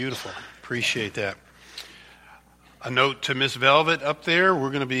Beautiful. Appreciate that. A note to Miss Velvet up there.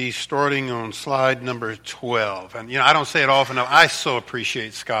 We're going to be starting on slide number 12. And, I don't say it often enough. I so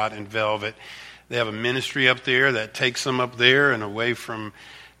appreciate Scott and Velvet. They have a ministry up there that takes them up there and away from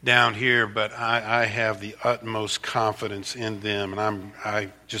down here. But I have the utmost confidence in them. And I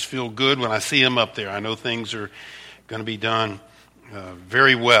just feel good when I see them up there. I know things are going to be done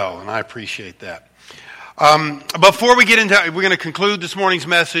very well, and I appreciate that. Before we get into, we're going to conclude this morning's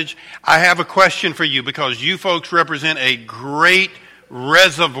message. I have a question for you because you folks represent a great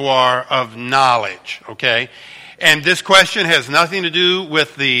reservoir of knowledge, okay? And this question has nothing to do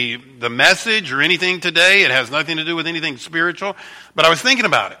with the message or anything today. It has nothing to do with anything spiritual, but I was thinking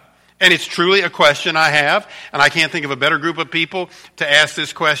about it. And it's truly a question I have, and I can't think of a better group of people to ask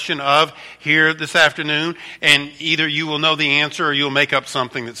this question of here this afternoon, and either you will know the answer or you'll make up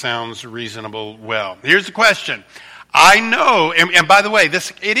something that sounds reasonable well. Here's the question. I know, and by the way,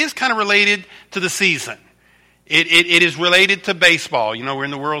 it is kind of related to the season. It is related to baseball. We're in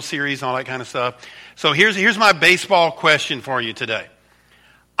the World Series and all that kind of stuff. So here's my baseball question for you today.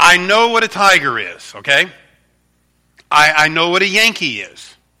 I know what a Tiger is, okay? I know what a Yankee is.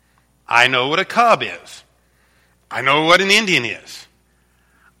 I know what a Cub is. I know what an Indian is.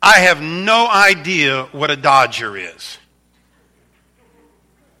 I have no idea what a Dodger is.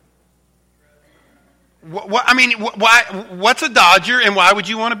 What's a Dodger, and why would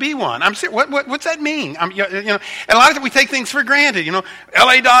you want to be one? I'm serious. What's that mean? And a lot of times we take things for granted.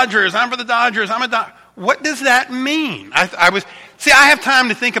 L.A. Dodgers. I'm for the Dodgers. I'm a Dodger. What does that mean? I have time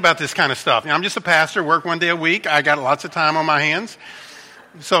to think about this kind of stuff. I'm just a pastor. Work one day a week. I got lots of time on my hands.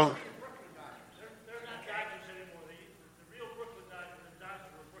 So.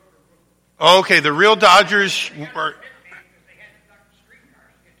 Okay, the real Dodgers were...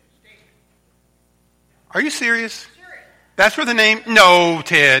 Are you serious? That's where the name... No,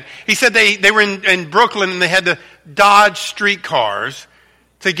 Ted. He said they were in Brooklyn and they had to dodge streetcars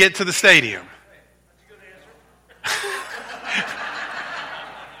to get to the stadium.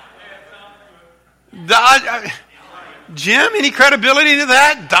 Jim, any credibility to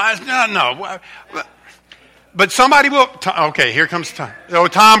that? No. But somebody will... Okay, here comes Tom. Oh,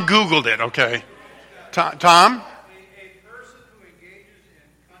 Tom Googled it. Okay. Tom? A person who engages in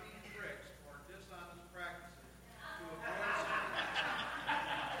cunning tricks or dishonest practices to avoid...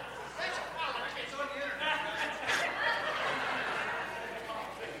 It's on the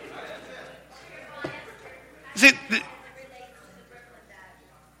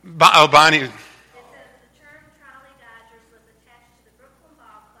internet. Bonnie...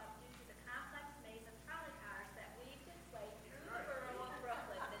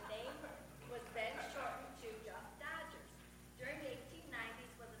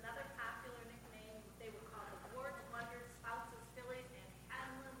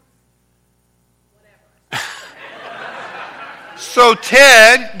 So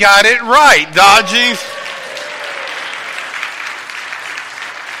Ted got it right. Dodging.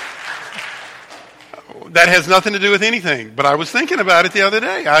 That has nothing to do with anything. But I was thinking about it the other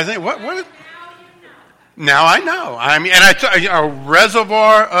day. I think, what? Now I know. A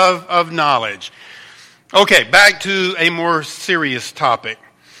reservoir of knowledge. Okay, back to a more serious topic.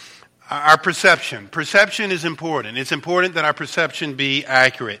 Our perception. Perception is important. It's important that our perception be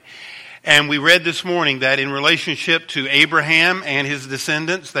accurate. And we read this morning that in relationship to Abraham and his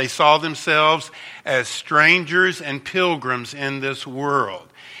descendants, they saw themselves as strangers and pilgrims in this world.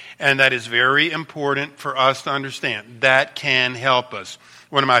 And that is very important for us to understand. That can help us.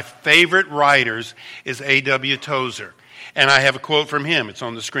 One of my favorite writers is A.W. Tozer. And I have a quote from him. It's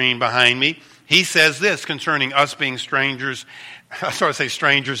on the screen behind me. He says this concerning us being strangers. I sort of say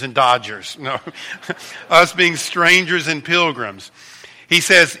strangers and Dodgers. No, us being strangers and pilgrims. He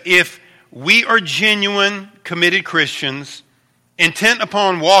says, if we are genuine, committed Christians, intent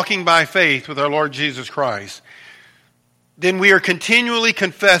upon walking by faith with our Lord Jesus Christ, then we are continually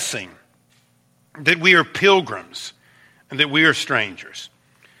confessing that we are pilgrims and that we are strangers.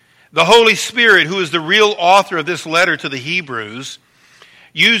 The Holy Spirit, who is the real author of this letter to the Hebrews,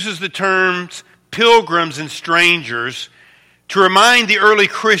 uses the terms pilgrims and strangers to remind the early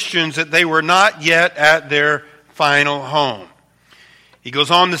Christians that they were not yet at their final home. He goes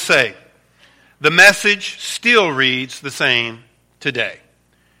on to say, the message still reads the same today.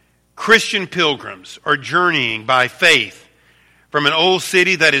 Christian pilgrims are journeying by faith from an old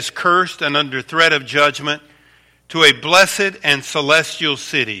city that is cursed and under threat of judgment to a blessed and celestial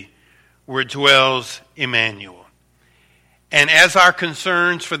city where dwells Emmanuel. And as our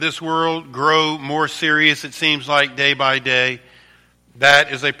concerns for this world grow more serious, it seems like day by day,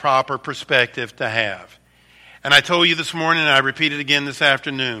 that is a proper perspective to have. And I told you this morning, and I repeat it again this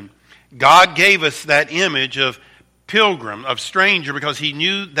afternoon, God gave us that image of pilgrim, of stranger, because he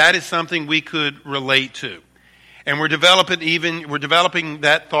knew that is something we could relate to. And we're developing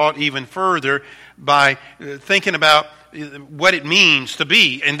that thought even further by thinking about what it means to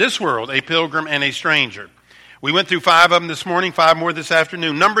be in this world a pilgrim and a stranger. We went through 5 of them this morning, 5 more this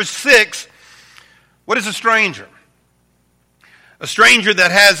afternoon. Number 6, what is a stranger? A stranger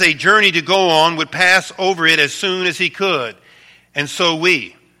that has a journey to go on would pass over it as soon as he could. And so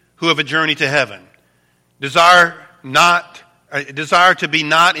we, who have a journey to heaven, desire to be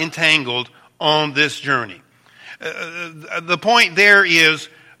not entangled on this journey. The point there is,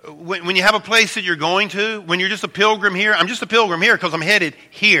 when you have a place that you're going to, when you're just a pilgrim here, I'm just a pilgrim here because I'm headed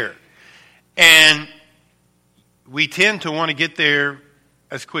here. And we tend to want to get there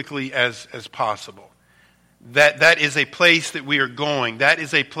as quickly as possible. That is a place that we are going. That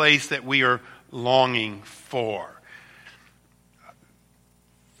is a place that we are longing for.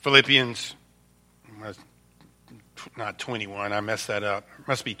 Philippians, not 21, I messed that up. It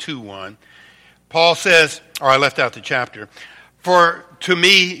must be 2:1. Paul says, or I left out the chapter, for to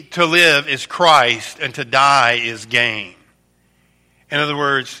me to live is Christ and to die is gain. In other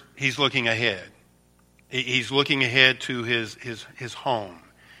words, he's looking ahead. He's looking ahead to his home.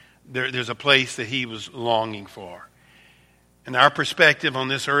 There's a place that he was longing for. And our perspective on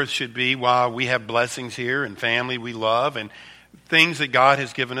this earth should be, while we have blessings here and family we love and things that God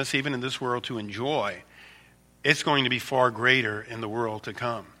has given us even in this world to enjoy, it's going to be far greater in the world to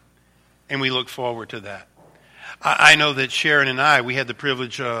come. And we look forward to that. I know that Sharon and I, we had the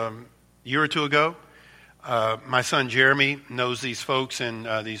privilege a year or two ago. My son Jeremy knows these folks in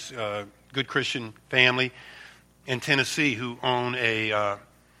these good Christian family in Tennessee who own they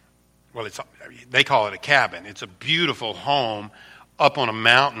call it a cabin. It's a beautiful home up on a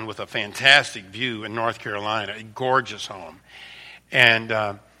mountain with a fantastic view in North Carolina, a gorgeous home.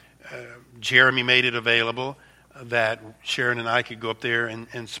 And Jeremy made it available that Sharon and I could go up there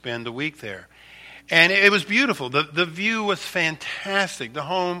and spend a week there. And it was beautiful. The view was fantastic. The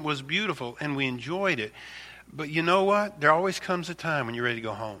home was beautiful, and we enjoyed it. But you know what? There always comes a time when you're ready to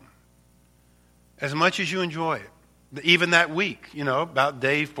go home. As much as you enjoy it, even that week, about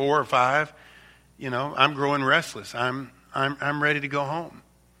day 4 or 5, I'm growing restless. I'm ready to go home.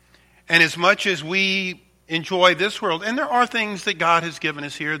 And as much as we enjoy this world, and there are things that God has given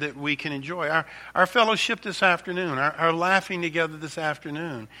us here that we can enjoy. Our fellowship this afternoon, our laughing together this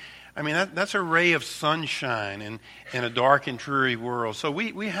afternoon. I mean, that's a ray of sunshine in a dark and dreary world. So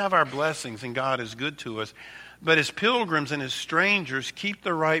we have our blessings, and God is good to us. But as pilgrims and as strangers, keep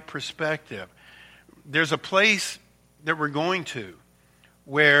the right perspective. There's a place that we're going to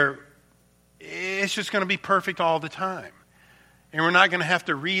where it's just going to be perfect all the time. And we're not going to have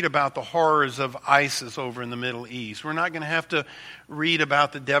to read about the horrors of ISIS over in the Middle East. We're not going to have to read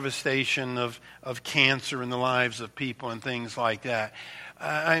about the devastation of cancer in the lives of people and things like that.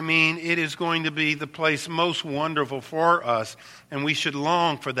 It is going to be the place most wonderful for us, and we should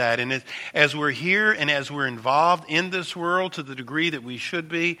long for that. And as we're here and as we're involved in this world to the degree that we should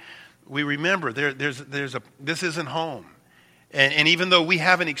be, we remember this isn't home. And even though we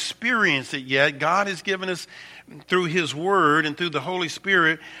haven't experienced it yet, God has given us, through His Word and through the Holy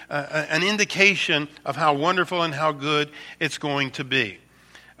Spirit, an indication of how wonderful and how good it's going to be.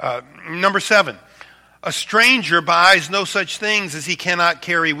 Number 7, a stranger buys no such things as he cannot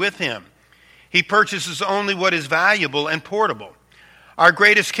carry with him. He purchases only what is valuable and portable. Our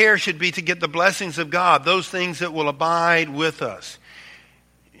greatest care should be to get the blessings of God, those things that will abide with us.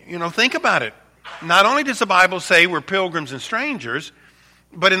 Think about it. Not only does the Bible say we're pilgrims and strangers,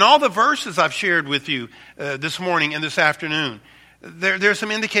 but in all the verses I've shared with you this morning and this afternoon, there's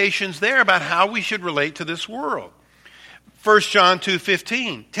some indications there about how we should relate to this world. 1 John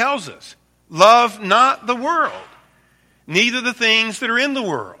 2:15 tells us, love not the world, neither the things that are in the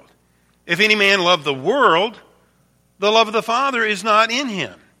world. If any man love the world, the love of the Father is not in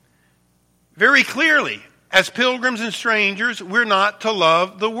him. Very clearly, as pilgrims and strangers, we're not to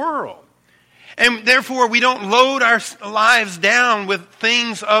love the world. And therefore, we don't load our lives down with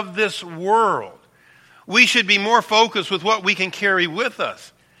things of this world. We should be more focused with what we can carry with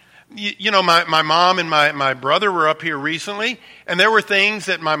us. My mom and my brother were up here recently, and there were things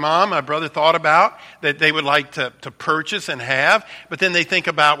that my brother thought about that they would like to purchase and have, but then they think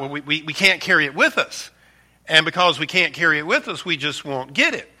about, well, we can't carry it with us. And because we can't carry it with us, we just won't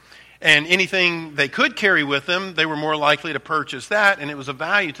get it. And anything they could carry with them, they were more likely to purchase that, and it was of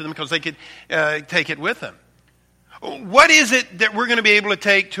value to them because they could take it with them. What is it that we're going to be able to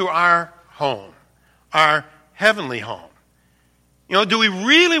take to our home, our heavenly home? Do we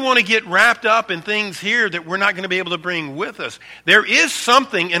really want to get wrapped up in things here that we're not going to be able to bring with us? There is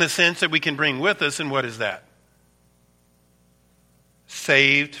something, in a sense, that we can bring with us, and what is that?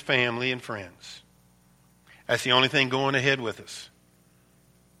 Saved family and friends. That's the only thing going ahead with us.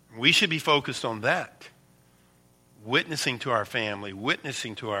 We should be focused on that. Witnessing to our family,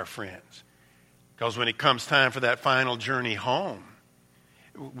 witnessing to our friends. Because when it comes time for that final journey home,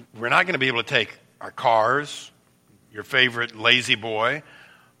 we're not going to be able to take our cars, your favorite lazy boy,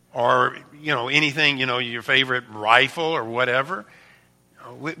 or, anything, your favorite rifle or whatever.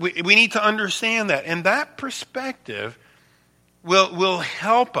 We need to understand that. And that perspective will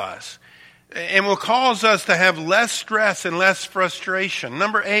help us and will cause us to have less stress and less frustration.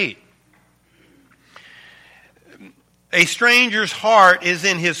 Number 8, a stranger's heart is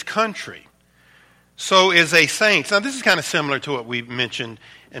in his country. So is a saint's. Now, this is kind of similar to what we mentioned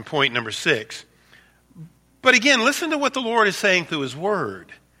in point number 6. But again, listen to what the Lord is saying through His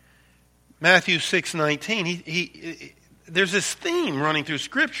Word. Matthew 6:19. There's this theme running through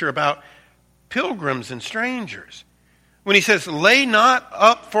Scripture about pilgrims and strangers. When He says, lay not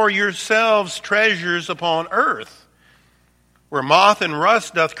up for yourselves treasures upon earth, where moth and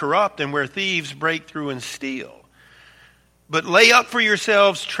rust doth corrupt, and where thieves break through and steal. But lay up for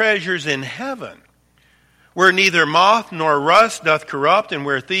yourselves treasures in heaven, where neither moth nor rust doth corrupt, and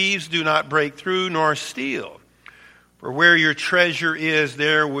where thieves do not break through nor steal. For where your treasure is,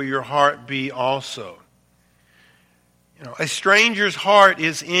 there will your heart be also. A stranger's heart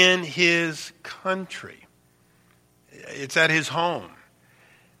is in his country. It's at his home.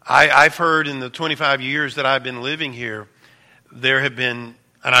 I've heard in the 25 years that I've been living here, there have been,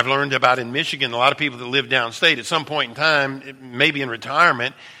 and I've learned about in Michigan, a lot of people that live downstate at some point in time, maybe in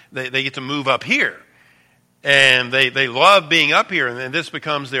retirement, they get to move up here. And they love being up here, and this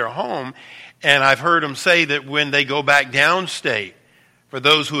becomes their home. And I've heard them say that when they go back downstate, for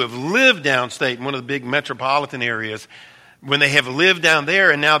those who have lived downstate in one of the big metropolitan areas, when they have lived down there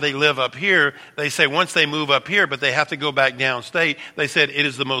and now they live up here, they say once they move up here, but they have to go back downstate, they said it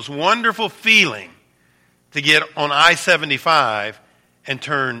is the most wonderful feeling to get on I-75 and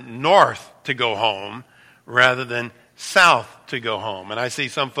turn north to go home rather than south to go home. And I see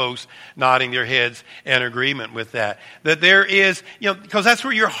some folks nodding their heads in agreement with that. That there is, because that's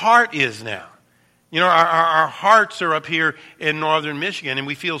where your heart is now. Our hearts are up here in northern Michigan, and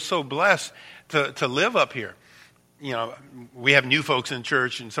we feel so blessed to live up here. We have new folks in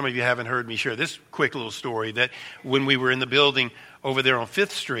church, and some of you haven't heard me share this quick little story that when we were in the building over there on 5th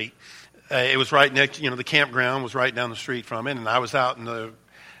Street, it was right next, the campground was right down the street from it, and I was out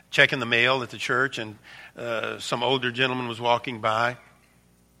checking the mail at the church, and some older gentleman was walking by,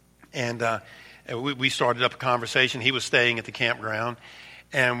 and we started up a conversation. He was staying at the campground,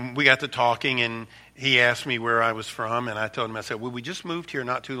 and we got to talking, and he asked me where I was from, and I told him, I said, well, we just moved here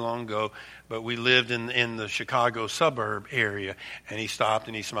not too long ago, but we lived in the Chicago suburb area. And he stopped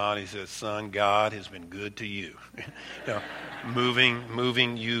and he smiled. He said, son, God has been good to you.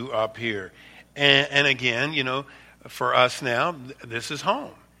 Moving you up here. And again, for us now, this is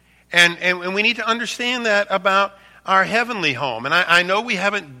home. And we need to understand that about our heavenly home. And I know we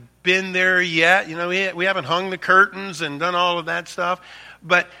haven't been there yet. We haven't hung the curtains and done all of that stuff.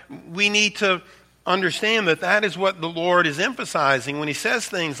 But we need to understand that is what the Lord is emphasizing when He says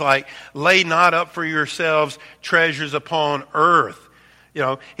things like, lay not up for yourselves treasures upon earth.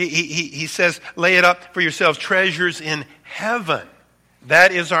 He says, lay it up for yourselves treasures in heaven.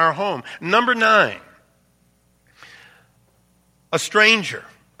 That is our home. Number 9, a stranger,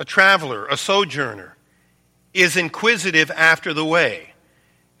 a traveler, a sojourner is inquisitive after the way,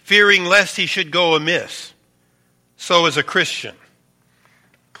 fearing lest he should go amiss. So is a Christian.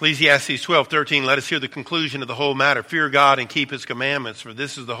 Ecclesiastes 12:13, let us hear the conclusion of the whole matter. Fear God and keep His commandments, for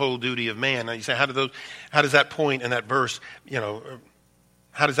this is the whole duty of man. Now you say, how does that point in that verse,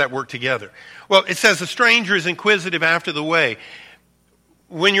 how does that work together? Well, it says, a stranger is inquisitive after the way.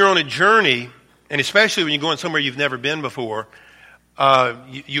 When you're on a journey, and especially when you're going somewhere you've never been before,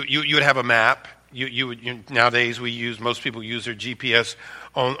 you would have a map. Nowadays most people use their GPS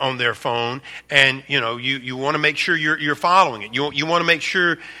on their phone, and you want to make sure you're following it. You want to make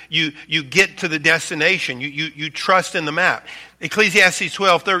sure you get to the destination. You trust in the map. Ecclesiastes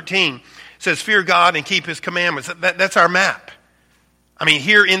 12:13 says, "Fear God and keep His commandments." That's our map. I mean,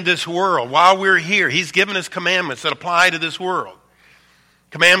 here in this world, while we're here, He's given us commandments that apply to this world.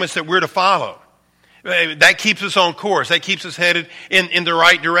 Commandments that we're to follow. That keeps us on course. That keeps us headed in the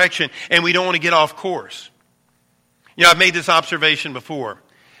right direction, and we don't want to get off course. I've made this observation before.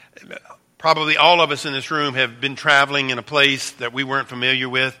 Probably all of us in this room have been traveling in a place that we weren't familiar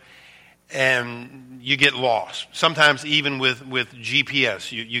with, and you get lost. Sometimes even with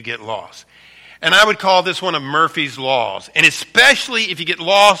GPS, you get lost. And I would call this one of Murphy's Laws. And especially if you get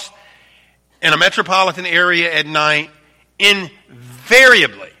lost in a metropolitan area at night,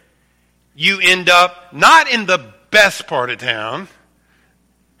 invariably you end up not in the best part of town.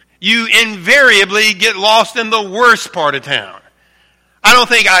 You invariably get lost in the worst part of town. I don't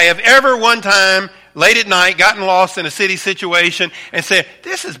think I have ever one time late at night gotten lost in a city situation and said,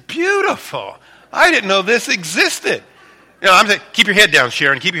 this is beautiful. I didn't know this existed. I'm saying, keep your head down,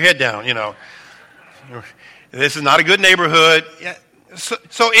 Sharon. Keep your head down, This is not a good neighborhood.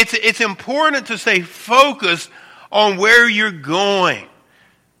 So it's important to stay focused on where you're going.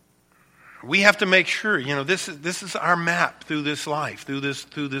 We have to make sure, this is our map through this life, through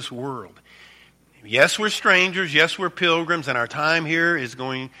this world. Yes, we're strangers. Yes, we're pilgrims, and our time here is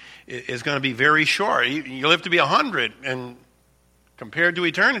going to be very short. You live to be 100, and compared to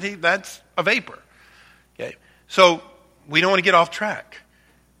eternity, that's a vapor. Okay, so we don't want to get off track.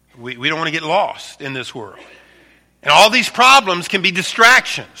 We don't want to get lost in this world. And all these problems can be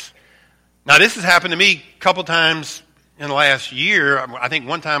distractions. Now, this has happened to me a couple times in the last year. I think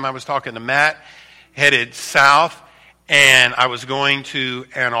one time I was talking to Matt, headed south, and I was going to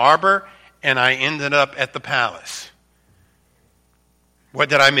Ann Arbor, and I ended up at the Palace. What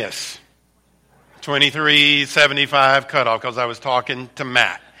did I miss? 2375 cutoff, because I was talking to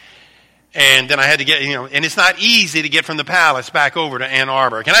Matt. And then I had to get, and it's not easy to get from the Palace back over to Ann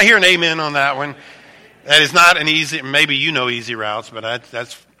Arbor. Can I hear an amen on that one? That is not an easy, maybe you know easy routes, but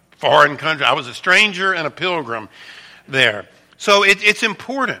that's foreign country. I was a stranger and a pilgrim there. So it's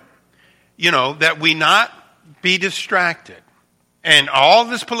important, that we not be distracted. And all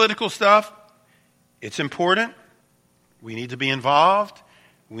this political stuff, it's important. We need to be involved.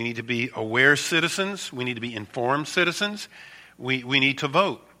 We need to be aware citizens. We need to be informed citizens. We need to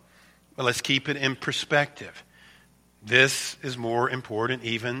vote. But let's keep it in perspective. This is more important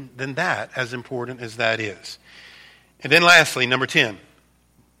even than that, as important as that is. And then lastly, number 10.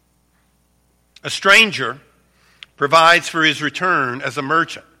 A stranger provides for his return as a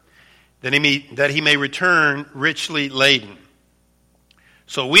merchant, that he may return richly laden.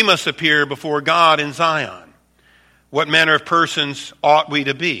 So we must appear before God in Zion. What manner of persons ought we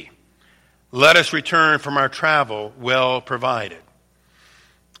to be? Let us return from our travel well provided.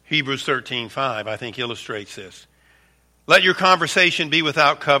 Hebrews 13:5, I think, illustrates this. Let your conversation be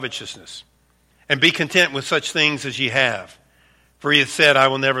without covetousness, and be content with such things as ye have. For he hath said, I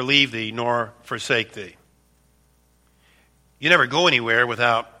will never leave thee nor forsake thee. You never go anywhere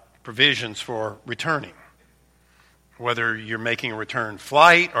without provisions for returning. Whether you're making a return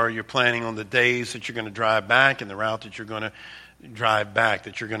flight or you're planning on the days that you're going to drive back and the route that you're going to drive back,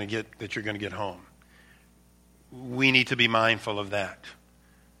 that you're going to get home. We need to be mindful of that.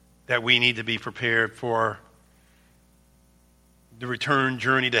 That we need to be prepared for the return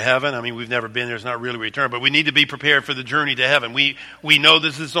journey to heaven. I mean, we've never been there. It's not really a return, but we need to be prepared for the journey to heaven. We know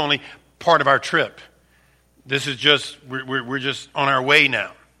this is only part of our trip. This is just, we're just on our way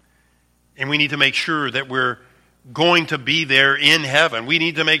now. And we need to make sure that we're going to be there in heaven. We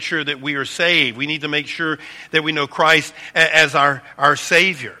need to make sure that we are saved. We need to make sure that we know Christ as our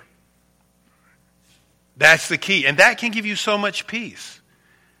Savior. That's the key. And that can give you so much peace.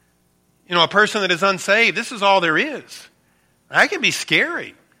 A person that is unsaved, this is all there is. That can be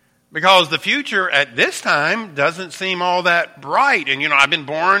scary because the future at this time doesn't seem all that bright. And, I've been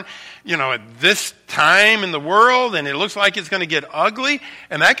born, at this time in the world, and it looks like it's going to get ugly.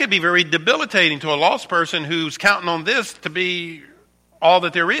 And that could be very debilitating to a lost person who's counting on this to be all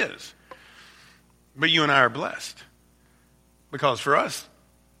that there is. But you and I are blessed because for us,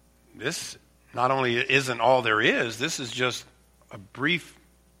 this not only isn't all there is, this is just a brief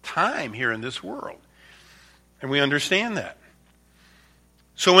time here in this world. And we understand that.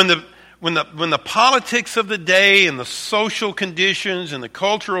 So when the politics of the day and the social conditions and the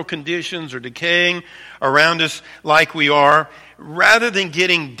cultural conditions are decaying around us like we are, rather than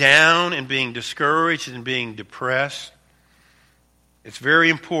getting down and being discouraged and being depressed, it's very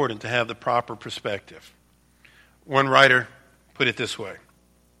important to have the proper perspective. One writer put it this way.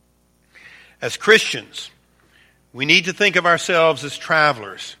 As Christians, we need to think of ourselves as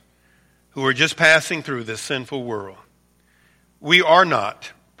travelers who are just passing through this sinful world. We are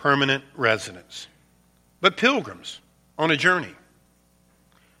not permanent residents, but pilgrims on a journey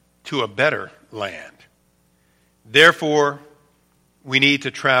to a better land. Therefore, we need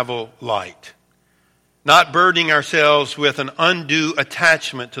to travel light, not burdening ourselves with an undue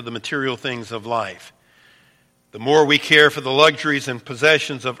attachment to the material things of life. The more we care for the luxuries and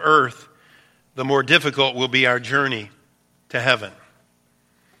possessions of earth, the more difficult will be our journey to heaven.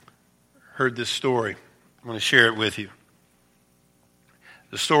 heard this story. I want to share it with you.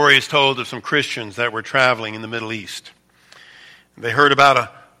 The story is told of some Christians that were traveling in the Middle East. They heard about a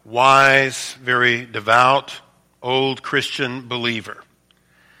wise, very devout, old Christian believer.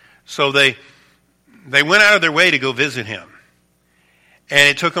 So they went out of their way to go visit him. And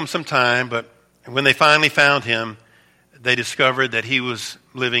it took them some time, but when they finally found him, they discovered that he was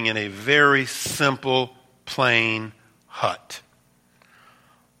living in a very simple, plain hut.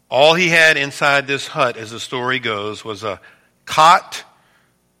 All he had inside this hut, as the story goes, was a cot,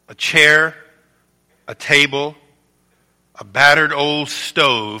 a chair, a table, a battered old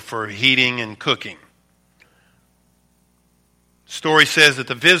stove for heating and cooking. The story says that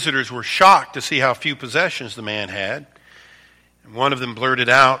the visitors were shocked to see how few possessions the man had. And one of them blurted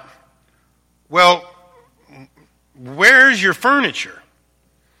out, "Well, where's your furniture?"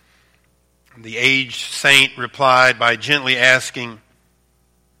 And the aged saint replied by gently asking,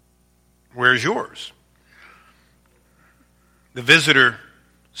 "Where's yours?" The visitor,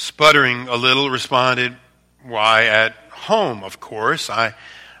 sputtering a little, responded, "Why, at home, of course. I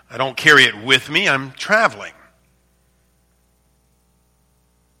don't carry it with me. I'm traveling."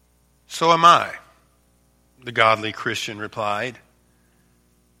 "So am I," the godly Christian replied.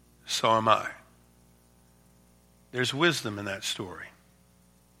 "So am I." There's wisdom in that story.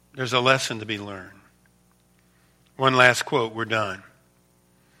 There's a lesson to be learned. One last quote, we're done.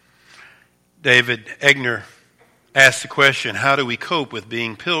 David Egner asked the question, how do we cope with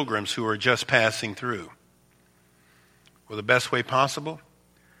being pilgrims who are just passing through? Well, the best way possible?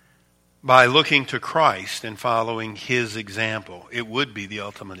 By looking to Christ and following his example. It would be the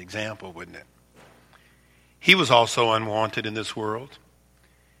ultimate example, wouldn't it? He was also unwanted in this world.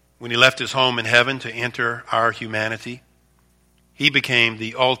 When he left his home in heaven to enter our humanity, he became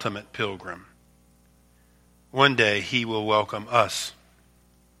the ultimate pilgrim. One day he will welcome us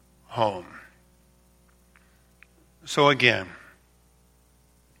home. So again,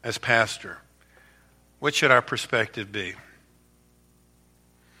 as pastor, what should our perspective be?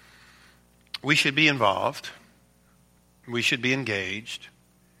 We should be involved. We should be engaged.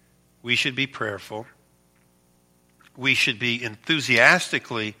 We should be prayerful. We should be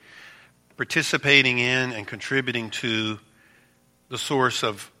enthusiastically participating in and contributing to the source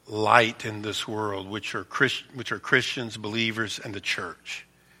of light in this world, which are Christians, believers, and the church.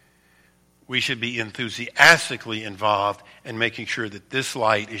 We should be enthusiastically involved in making sure that this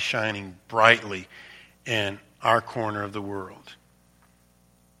light is shining brightly in our corner of the world.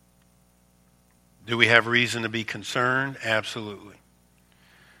 Do we have reason to be concerned? Absolutely.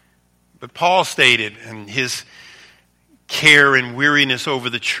 But Paul stated in his care and weariness over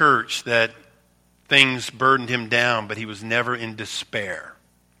the church that things burdened him down, but he was never in despair.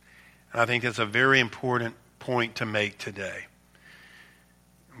 And I think that's a very important point to make today.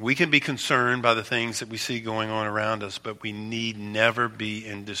 We can be concerned by the things that we see going on around us, but we need never be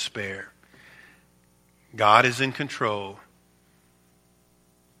in despair. God is in control.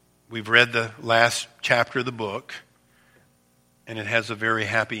 We've read the last chapter of the book, and it has a very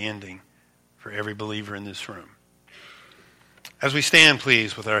happy ending for every believer in this room. As we stand,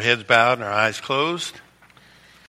 please, with our heads bowed and our eyes closed,